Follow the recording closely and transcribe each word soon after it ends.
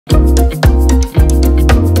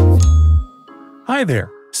Hi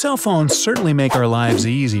there! Cell phones certainly make our lives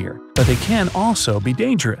easier, but they can also be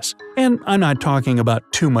dangerous. And I'm not talking about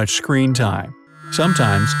too much screen time.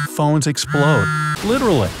 Sometimes phones explode,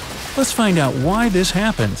 literally. Let's find out why this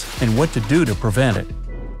happens and what to do to prevent it.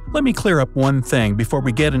 Let me clear up one thing before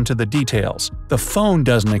we get into the details. The phone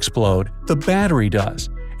doesn't explode, the battery does.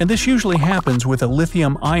 And this usually happens with a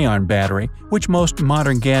lithium-ion battery, which most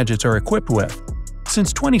modern gadgets are equipped with.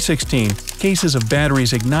 Since 2016, cases of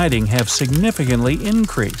batteries igniting have significantly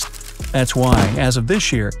increased. That's why, as of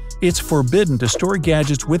this year, it's forbidden to store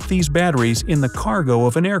gadgets with these batteries in the cargo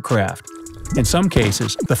of an aircraft. In some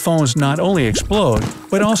cases, the phones not only explode,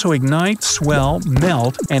 but also ignite, swell,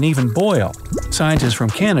 melt, and even boil. Scientists from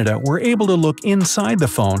Canada were able to look inside the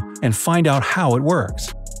phone and find out how it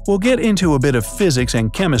works. We'll get into a bit of physics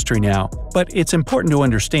and chemistry now, but it's important to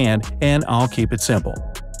understand, and I'll keep it simple.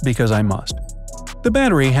 Because I must. The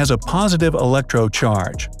battery has a positive electrode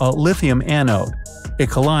charge, a lithium anode.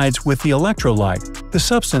 It collides with the electrolyte, the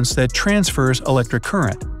substance that transfers electric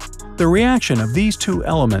current. The reaction of these two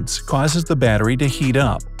elements causes the battery to heat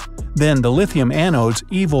up. Then the lithium anode's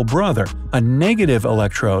evil brother, a negative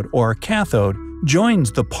electrode or cathode,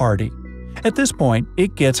 joins the party. At this point,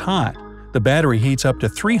 it gets hot. The battery heats up to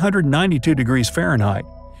 392 degrees Fahrenheit.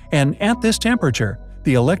 And at this temperature,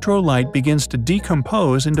 the electrolyte begins to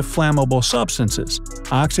decompose into flammable substances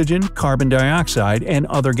 – oxygen, carbon dioxide, and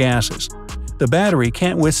other gases. The battery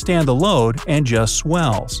can't withstand the load and just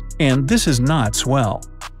swells. And this is not swell.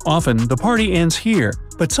 Often, the party ends here,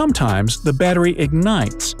 but sometimes the battery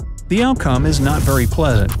ignites. The outcome is not very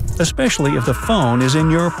pleasant, especially if the phone is in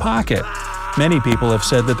your pocket. Many people have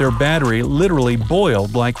said that their battery literally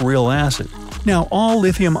boiled like real acid. Now, all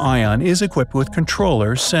lithium-ion is equipped with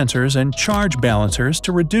controllers, sensors, and charge balancers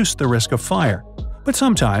to reduce the risk of fire. But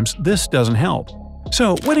sometimes this doesn't help.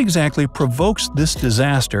 So, what exactly provokes this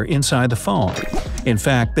disaster inside the phone? In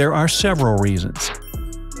fact, there are several reasons.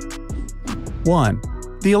 1.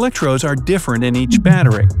 The electrodes are different in each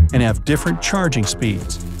battery and have different charging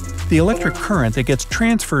speeds. The electric current that gets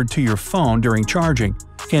transferred to your phone during charging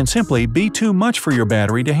can simply be too much for your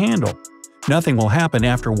battery to handle. Nothing will happen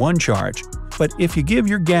after one charge, but if you give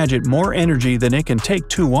your gadget more energy than it can take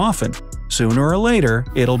too often, sooner or later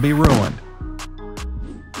it'll be ruined.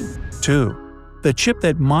 2. The chip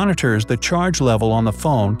that monitors the charge level on the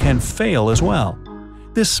phone can fail as well.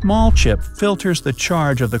 This small chip filters the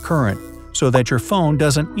charge of the current so that your phone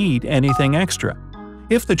doesn't eat anything extra.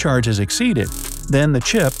 If the charge is exceeded, then the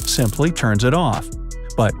chip simply turns it off.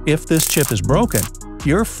 But if this chip is broken,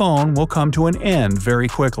 your phone will come to an end very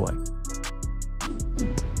quickly.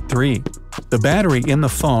 3. The battery in the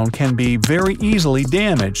phone can be very easily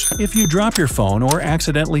damaged if you drop your phone or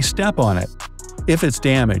accidentally step on it. If it's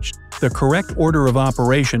damaged, the correct order of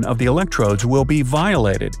operation of the electrodes will be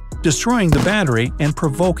violated, destroying the battery and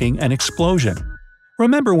provoking an explosion.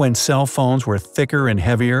 Remember when cell phones were thicker and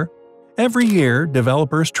heavier? Every year,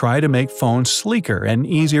 developers try to make phones sleeker and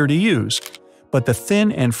easier to use. But the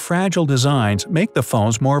thin and fragile designs make the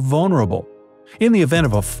phones more vulnerable. In the event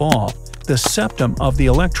of a fall, the septum of the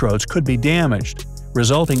electrodes could be damaged,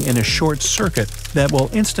 resulting in a short circuit that will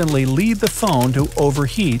instantly lead the phone to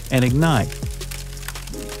overheat and ignite.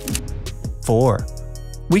 4.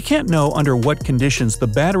 We can't know under what conditions the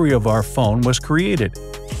battery of our phone was created.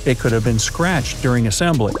 It could have been scratched during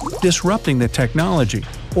assembly, disrupting the technology,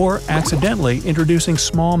 or accidentally introducing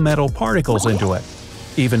small metal particles into it.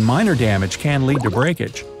 Even minor damage can lead to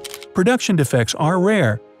breakage. Production defects are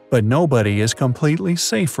rare, but nobody is completely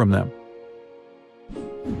safe from them.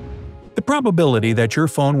 The probability that your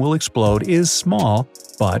phone will explode is small,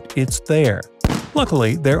 but it's there.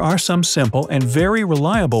 Luckily, there are some simple and very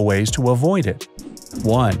reliable ways to avoid it.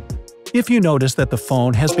 1. If you notice that the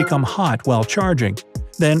phone has become hot while charging,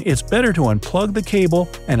 then it's better to unplug the cable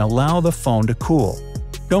and allow the phone to cool.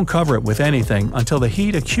 Don't cover it with anything until the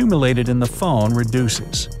heat accumulated in the phone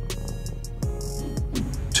reduces.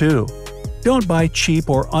 2. Don't buy cheap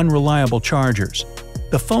or unreliable chargers.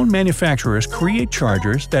 The phone manufacturers create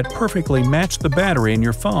chargers that perfectly match the battery in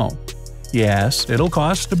your phone. Yes, it'll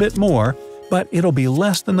cost a bit more, but it'll be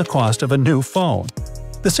less than the cost of a new phone.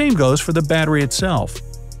 The same goes for the battery itself.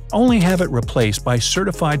 Only have it replaced by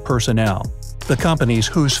certified personnel. The companies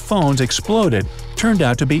whose phones exploded turned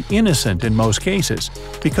out to be innocent in most cases,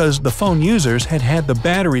 because the phone users had had the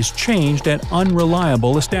batteries changed at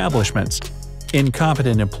unreliable establishments.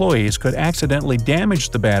 Incompetent employees could accidentally damage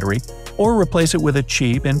the battery or replace it with a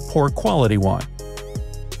cheap and poor quality one.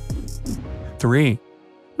 3.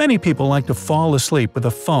 Many people like to fall asleep with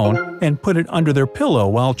a phone and put it under their pillow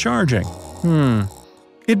while charging.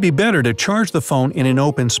 It'd be better to charge the phone in an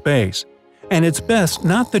open space. And it's best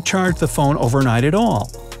not to charge the phone overnight at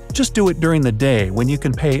all. Just do it during the day when you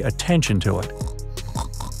can pay attention to it.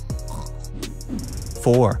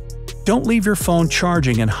 4. Don't leave your phone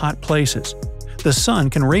charging in hot places. The sun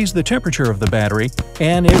can raise the temperature of the battery,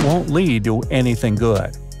 and it won't lead to anything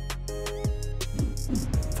good.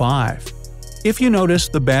 5. If you notice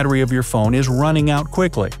the battery of your phone is running out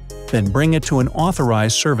quickly, then bring it to an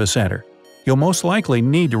authorized service center. You'll most likely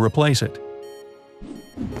need to replace it.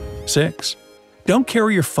 6. Don't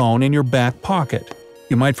carry your phone in your back pocket.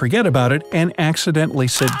 You might forget about it and accidentally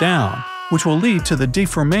sit down, which will lead to the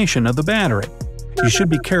deformation of the battery. You should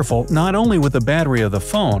be careful not only with the battery of the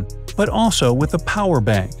phone, but also with the power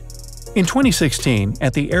bank. In 2016,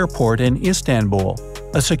 at the airport in Istanbul,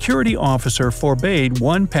 a security officer forbade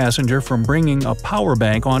one passenger from bringing a power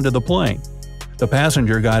bank onto the plane. The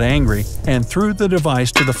passenger got angry and threw the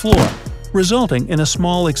device to the floor, resulting in a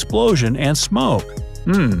small explosion and smoke.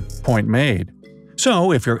 Point made.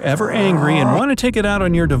 So, if you're ever angry and want to take it out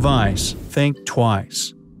on your device, think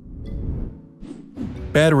twice.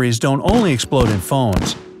 Batteries don't only explode in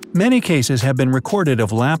phones. Many cases have been recorded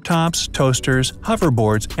of laptops, toasters,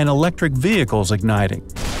 hoverboards, and electric vehicles igniting.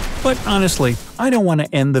 But honestly, I don't want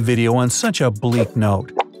to end the video on such a bleak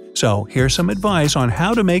note. So here's some advice on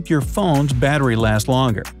how to make your phone's battery last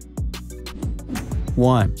longer.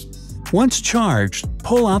 1. Once charged,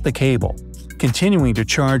 pull out the cable. Continuing to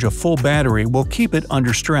charge a full battery will keep it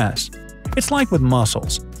under stress. It's like with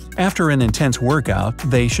muscles. After an intense workout,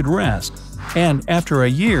 they should rest. And after a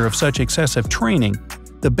year of such excessive training,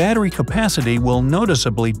 the battery capacity will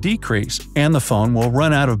noticeably decrease and the phone will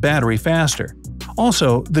run out of battery faster.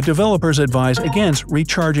 Also, the developers advise against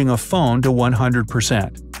recharging a phone to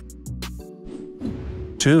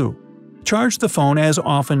 100%. 2. Charge the phone as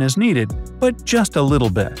often as needed, but just a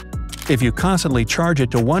little bit. If you constantly charge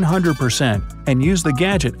it to 100% and use the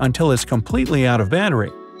gadget until it's completely out of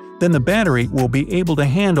battery, then the battery will be able to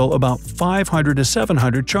handle about 500 to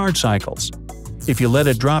 700 charge cycles. If you let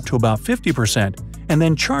it drop to about 50% and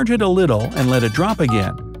then charge it a little and let it drop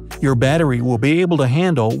again, your battery will be able to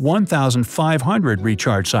handle 1,500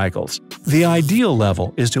 recharge cycles. The ideal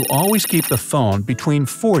level is to always keep the phone between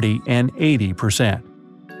 40 and 80%.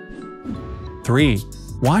 3.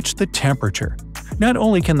 Watch the temperature. Not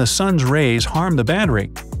only can the sun's rays harm the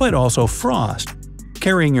battery, but also frost.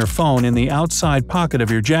 Carrying your phone in the outside pocket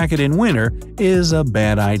of your jacket in winter is a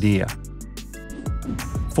bad idea.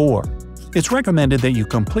 4. It's recommended that you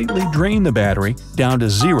completely drain the battery down to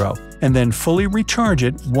 0 and then fully recharge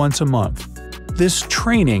it once a month. This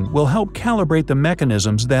training will help calibrate the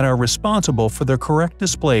mechanisms that are responsible for the correct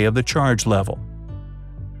display of the charge level.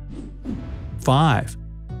 5.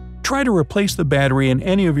 Try to replace the battery in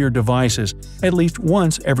any of your devices at least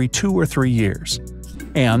once every 2 or 3 years.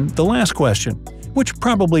 And the last question, which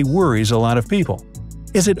probably worries a lot of people.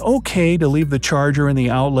 Is it okay to leave the charger in the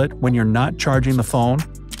outlet when you're not charging the phone?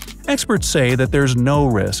 Experts say that there's no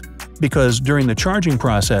risk, because during the charging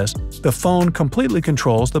process, the phone completely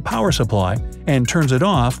controls the power supply and turns it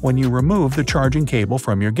off when you remove the charging cable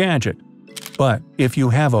from your gadget. But if you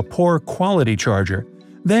have a poor quality charger,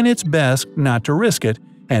 then it's best not to risk it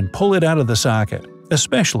and pull it out of the socket,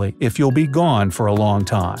 especially if you'll be gone for a long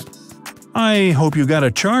time. I hope you got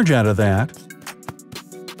a charge out of that.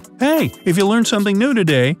 Hey, if you learned something new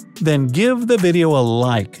today, then give the video a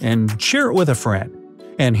like and share it with a friend.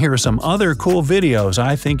 And here are some other cool videos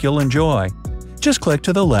I think you'll enjoy. Just click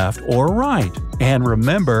to the left or right. And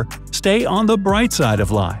remember, stay on the bright side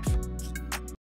of life.